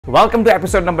Welcome to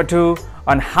episode number 2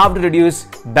 on how to reduce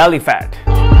belly fat.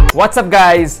 What's up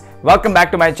guys? Welcome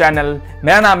back to my channel.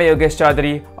 मेरा नाम है योगेश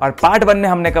चौधरी और part 1 में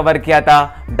हमने cover किया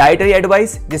था डाइटरी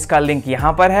एडवाइस जिसका लिंक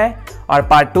यहाँ पर है, और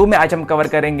पार्ट 2 में आज हम कवर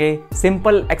करेंगे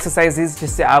सिंपल एक्सरसाइजेज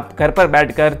जिससे आप घर पर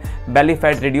बैठकर बेली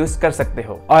फैट रिड्यूस कर सकते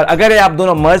हो। और अगर आप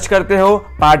दोनों मर्ज करते हो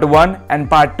पार्ट 1 एंड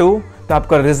पार्ट 2 तो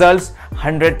आपको रिजल्ट्स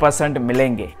 100%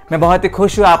 मिलेंगे। मैं बहुत ही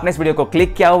खुश हूँ आपने इस वीडियो को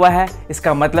क्लिक किया हुआ है।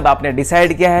 इसका मतलब आपने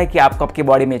डिसाइड किया है कि आपको आपकी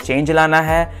बॉडी में चेंज लाना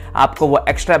है, आपको वो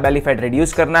एक्स्ट्रा बेली फैट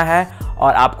रिड्यूस करना है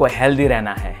और आपको हेल्दी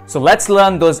रहना है। So let's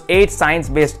learn those 8 science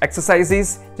based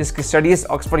exercises जिसकी स्टडीज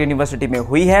ऑक्सफोर्ड यूनिवर्सिटी में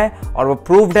हुई है और वो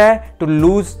प्रूव्ड है टू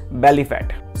लूज बेली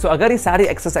फैट। सो अगर ये सारी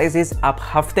एक्सरसाइजेस आप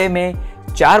हफ्ते में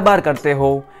 4 बार करते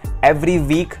हो एवरी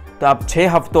वीक तो आप 6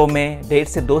 हफ्तों में 1.5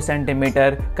 से 2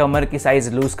 सेंटीमीटर कमर की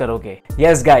साइज लूज करोगे।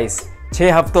 यस गाइस,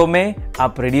 6 हफ्तों में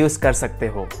आप रिड्यूस कर सकते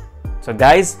हो। सो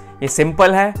गाइस, ये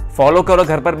सिंपल है, फॉलो करो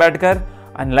घर पर बैठकर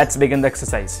and let's begin the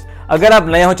exercise. अगर आप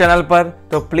नए हो चैनल पर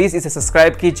तो प्लीज इसे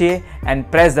सब्सक्राइब कीजिए and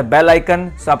press the bell icon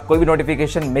so आप कोई भी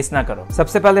नोटिफिकेशन मिस ना करो।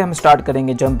 सबसे पहले हम स्टार्ट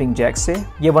करेंगे जंपिंग जैक से।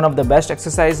 ये one of the best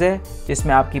exercise है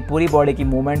जिसमें आपकी पूरी बॉडी की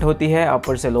मूवमेंट होती है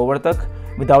अपर से लोअर तक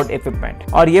विदाउट इक्विपमेंट,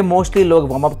 और ये मोस्टली लोग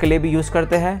वार्म अप के लिए भी यूज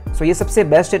करते हैं। सो ये सबसे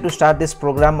बेस्ट है to start this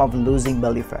programme of losing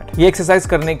belly fat. ये एक्सरसाइज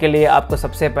करने के लिए आपको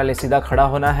सबसे पहले सीधा खड़ा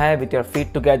होना है with your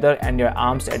feet together and your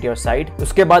arms at your side.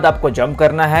 उसके बाद आपको जंप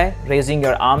करना है raising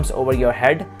your arms over your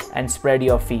head and spread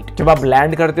your feet. जब आप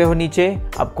लैंड करते हो नीचे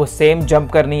आपको सेम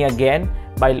जंप करनी है again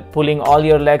by pulling all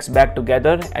your legs back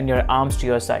together and your arms to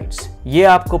your sides। ये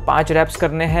आपको 5 reps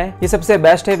करने हैं। ये सबसे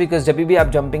बेस्ट है बिकॉज जब भी आप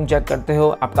जंपिंग जैक करते हो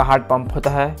आपका हार्ट पंप होता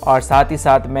है और साथ ही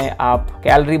साथ में आप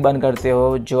कैलोरी बर्न करते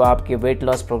हो जो आपके वेट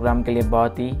लॉस प्रोग्राम के लिए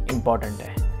बहुत ही इंपॉर्टेंट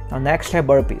है। और नेक्स्ट है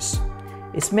बर्पीज।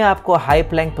 इसमें आपको हाई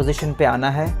प्लैंक पोजीशन पे आना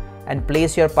है and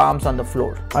place your palms on the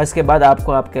floor, और इसके बाद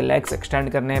आपको आपके लेग्स एक्सटेंड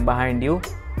करने हैं बिहाइंड यू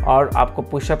और आपको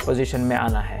पुशअप पोजीशन में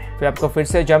आना है। फिर आपको फिर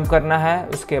से जंप करना है,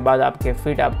 उसके बाद आपके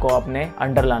फीट आपको अपने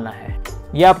अंडर लाना है।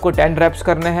 ये आपको 10 रेप्स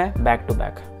करने हैं बैक टू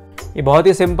बैक। ये बहुत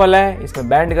ही सिंपल है, इसमें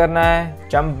बैंड करना है,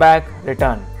 jump back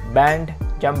return, band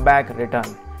jump back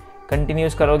return.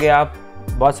 Continuous करोगे आप,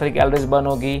 बहुत सारी कैलोरीज बर्न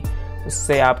होगी,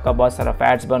 उससे आपका बहुत सारा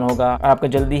फैट्स बर्न होगा और आपका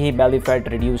जल्दी ही बेली फैट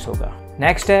रिड्यूस होगा।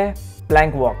 नेक्स्ट है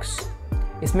प्लैंक वॉक्स।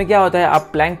 इसमें क्या होता है, आप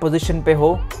प्लैंक पोजीशन पे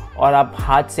हो और आप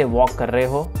हाथ से वॉक कर रहे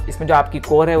हो। इसमें जो आपकी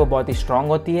कोर है वो बहुत ही स्ट्रांग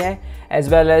होती है, एज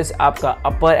वेल एज आपका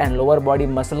अपर and lower body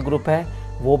muscle group है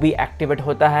वो भी एक्टिवेट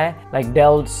होता है, like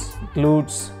delts,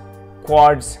 glutes,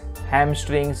 quartz,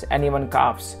 hamstrings and even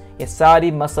carbs. ये सारी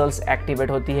मसल्स एक्टिवेट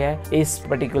होती है इस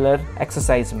पर्टिकुलर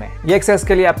एक्सरसाइज में। ये एक्सरसाइज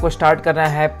के लिए आपको स्टार्ट करना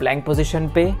है प्लैंक पोजीशन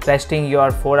पे, resting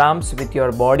your forearms with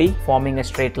your body forming a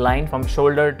straight line from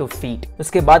shoulder to feet.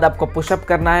 उसके बाद आपको पुशअप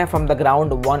करना है from the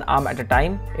ground 1 arm at a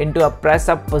time into a press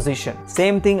up position.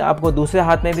 Same thing आपको दूसरे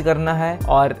हाथ में भी करना है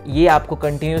और ये आपको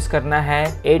कंटिन्यूस करना है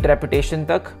 8 रेपिटेशन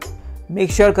तक।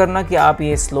 मेक श्योर करना कि आप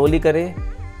ये स्लोली करें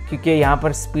क्योंकि यहाँ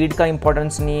पर स्पीड का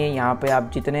इंपॉर्टेंस नहीं है। यहाँ पे आप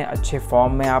जितने अच्छे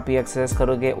फॉर्म में आप ये एक्सरसाइज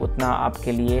करोगे उतना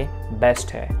आपके लिए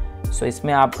बेस्ट है। सो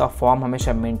इसमें आपका फॉर्म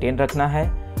हमेशा मेंटेन रखना है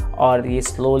और ये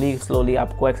स्लोली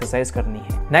आपको एक्सरसाइज करनी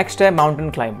है। नेक्स्ट है माउंटेन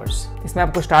क्लाइंबर्स। इसमें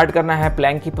आपको स्टार्ट करना है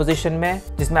प्लैंक की पोजीशन में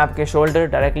जिसमें आपके शोल्डर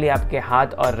डायरेक्टली आपके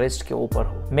हाथ और रिस्ट के ऊपर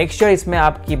हो। मेक श्योर इसमें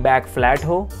आपकी बैक फ्लैट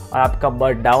हो और आपका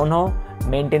बट डाउन हो,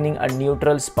 मेंटेनिंग अ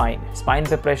न्यूट्रल स्पाइन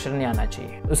पे प्रेशर नहीं आना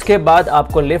चाहिए। उसके बाद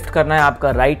आपको लिफ्ट करना है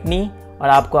आपका राइट नी और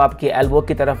आपको आपकी एल्बो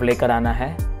की तरफ लेकर आना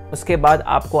है। उसके बाद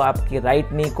आपको आपकी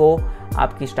राइट नी को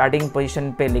आपकी स्टार्टिंग पोजीशन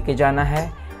पे लेके जाना है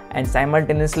and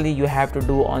simultaneously you have to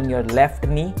do on your left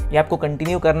नी। ये आपको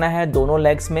कंटिन्यू करना है दोनों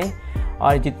लेग्स में,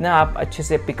 और जितना आप अच्छे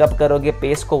से पिकअप करोगे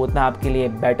पेस को उतना आपके लिए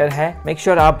बेटर है। मेक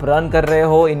श्योर आप रन कर रहे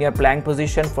हो in your plank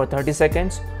position for 30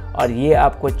 seconds और ये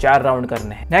आपको 4 राउंड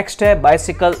करने हैं। नेक्स्ट है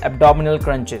बाइसिकल एब्डोमिनल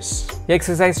क्रंचेस। ये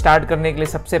एक्सरसाइज स्टार्ट करने के लिए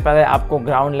सबसे पहले आपको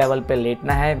ग्राउंड लेवल पे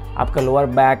लेटना है। आपका लोअर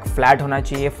बैक फ्लैट होना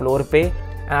चाहिए फ्लोर पे,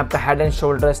 आपका हेड एंड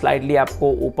शोल्डर स्लाइडली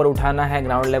आपको ऊपर उठाना है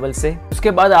ग्राउंड लेवल से।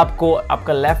 उसके बाद आपको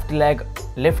आपका लेफ्ट लेग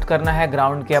लिफ्ट करना है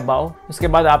ग्राउंड के अबाव। उसके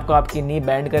बाद आपको आपकी नी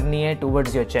बेंड करनी है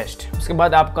टूवर्ड्स योर चेस्ट। उसके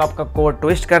बाद आपको आपका कोर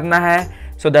ट्विस्ट करना है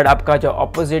सो दैट आपका जो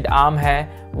ऑपोजिट आर्म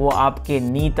है वो आपके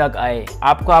नी तक आए।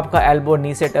 आपको आपका एल्बो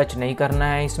नी से टच नहीं करना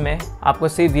है। इसमें आपको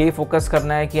सिर्फ यही फोकस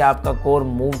करना है कि आपका कोर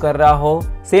मूव कर रहा हो।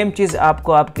 सेम चीज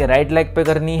आपको आपके राइट लेग पे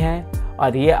करनी है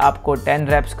और ये आपको 10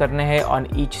 रेप्स करने हैं ऑन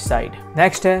ईच साइड।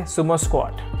 नेक्स्ट है सुमो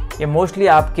स्क्वाट। ये मोस्टली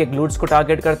आपके ग्लूट्स को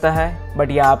टारगेट करता है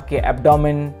बट ये आपके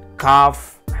एब्डोमेन, काफ,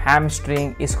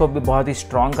 हैमस्ट्रिंग इसको भी बहुत ही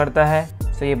स्ट्रॉन्ग करता है।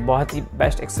 तो ये बहुत ही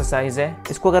बेस्ट एक्सरसाइज है।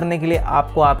 इसको करने के लिए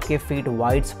आपको आपके फीट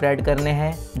वाइड स्प्रेड करने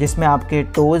हैं जिसमें आपके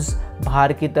टोज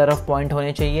बाहर की तरफ पॉइंट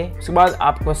होने चाहिए। उसके बाद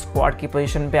आपको स्क्वाट की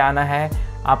पोजीशन पे आना है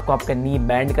आपको आपका नी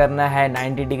बेंड करना है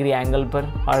 90 डिग्री एंगल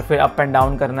पर और फिर अप एंड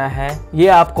डाउन करना है। ये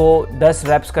आपको 10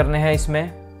 रेप्स करने हैं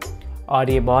इसमें और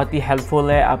ये बहुत ही हेल्पफुल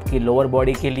है आपकी लोअर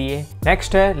बॉडी के लिए।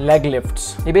 नेक्स्ट है लेग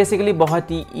लिफ्ट्स। ये बेसिकली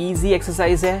बहुत ही इजी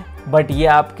एक्सरसाइज है बट ये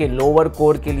आपके लोअर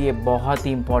कोर के लिए बहुत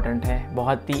ही इंपॉर्टेंट है,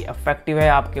 बहुत ही इफेक्टिव है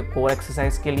आपके कोर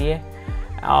एक्सरसाइज के लिए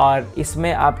और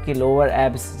इसमें आपकी लोअर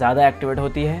एब्स ज़्यादा एक्टिवेट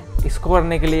होती है। इसको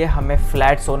करने के लिए हमें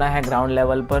फ्लैट सोना है ग्राउंड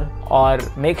लेवल पर और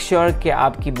मेक श्योर कि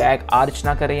आपकी बैक आर्च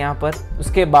ना करे यहाँ पर।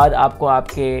 उसके बाद आपको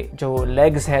आपके जो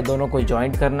लेग्स है दोनों को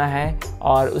जॉइंट करना है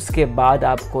और उसके बाद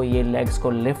आपको ये लेग्स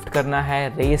को लिफ्ट करना है,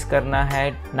 रेस करना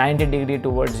है 90 डिग्री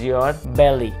टुवर्ड्स योर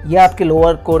बेली। ये आपके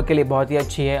लोअर कोर के लिए बहुत ही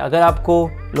अच्छी है। अगर आपको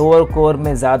लोअर कोर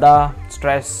में ज़्यादा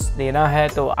स्ट्रेस देना है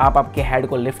तो आप आपके हेड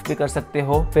को लिफ्ट भी कर सकते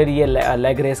हो, फिर ये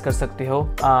लेग रेस कर सकते हो।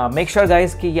 मेक श्योर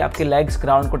गाइस कि ये आपके लेग्स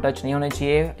ग्राउंड को टच नहीं होने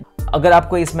चाहिए। अगर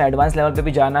आपको इसमें एडवांस लेवल पे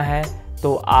भी जाना है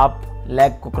तो आप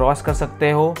लेग को क्रॉस कर सकते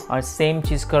हो और सेम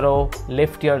चीज़ करो,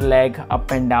 lift your leg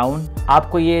up and down.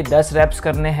 आपको ये 10 रेप्स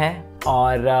करने हैं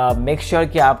और मेक श्योर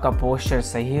कि आपका पोस्चर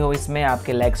सही हो। इसमें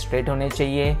आपके लेग स्ट्रेट होने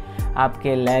चाहिए,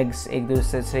 आपके लेग्स एक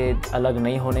दूसरे से अलग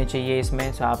नहीं होने चाहिए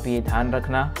इसमें, सो आप ये ध्यान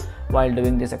रखना while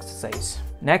doing this exercise।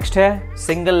 Next है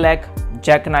single leg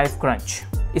Jack knife crunch.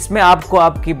 इसमें आपको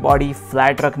आपकी बॉडी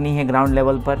फ्लैट रखनी है ग्राउंड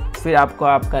लेवल पर, फिर आपको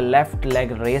आपका लेफ्ट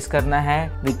लेग रेस करना है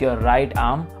विथ योर राइट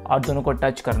आर्म और दोनों को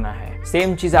टच करना है।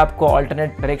 सेम चीज़ आपको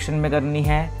ऑल्टरनेट डायरेक्शन में करनी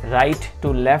है, राइट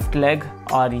टू लेफ्ट लेग,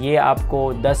 और ये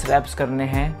आपको 10 रेप्स करने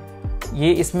हैं।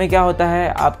 ये इसमें क्या होता है,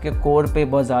 आपके कोर पे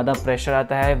बहुत ज़्यादा प्रेशर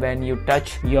आता है when you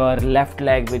touch your left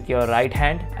leg with your right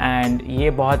hand and ये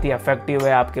बहुत ही इफेक्टिव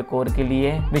है आपके कोर के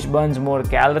लिए, विच बर्न्स मोर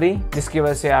कैलोरी, जिसकी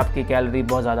वजह से आपकी कैलोरी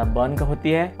बहुत ज़्यादा बर्न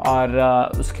होती है और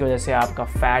उसकी वजह से आपका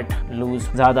फैट लूज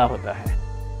ज़्यादा होता है।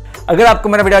 अगर आपको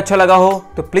मेरा वीडियो अच्छा लगा हो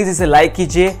तो प्लीज़ इसे लाइक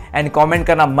कीजिए एंड कमेंट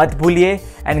करना मत भूलिए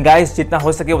एंड गाइस जितना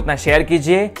हो सके उतना शेयर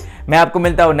कीजिए। मैं आपको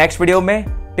मिलता हूँ नेक्स्ट वीडियो में।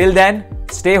 Till then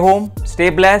stay home, stay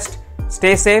blessed,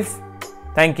 stay safe.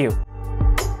 Thank you.